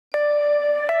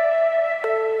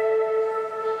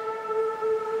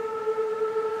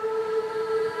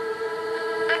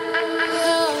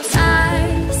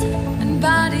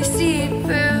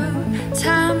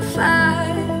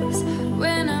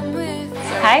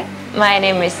My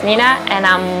name is Nina and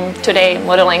I'm today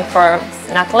modeling for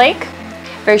NATULIQUE.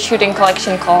 We're shooting a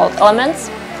collection called Elements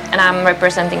and I'm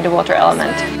representing the water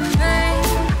element.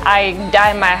 I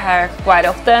dye my hair quite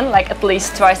often, like at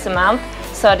least twice a month.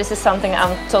 So this is something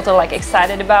I'm totally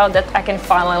excited about, that I can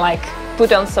finally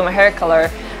put on some hair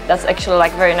color that's actually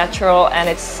very natural, and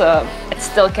it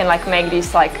still can make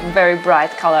these very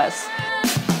bright colors.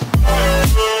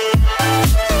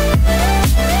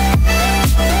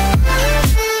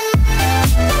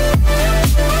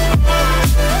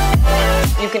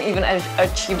 You can even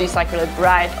achieve these really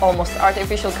bright, almost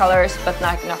artificial colors, but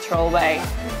natural way.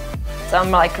 So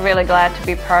I'm really glad to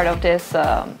be part of this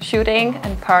shooting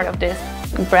and part of this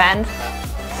brand.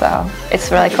 So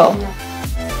it's really cool.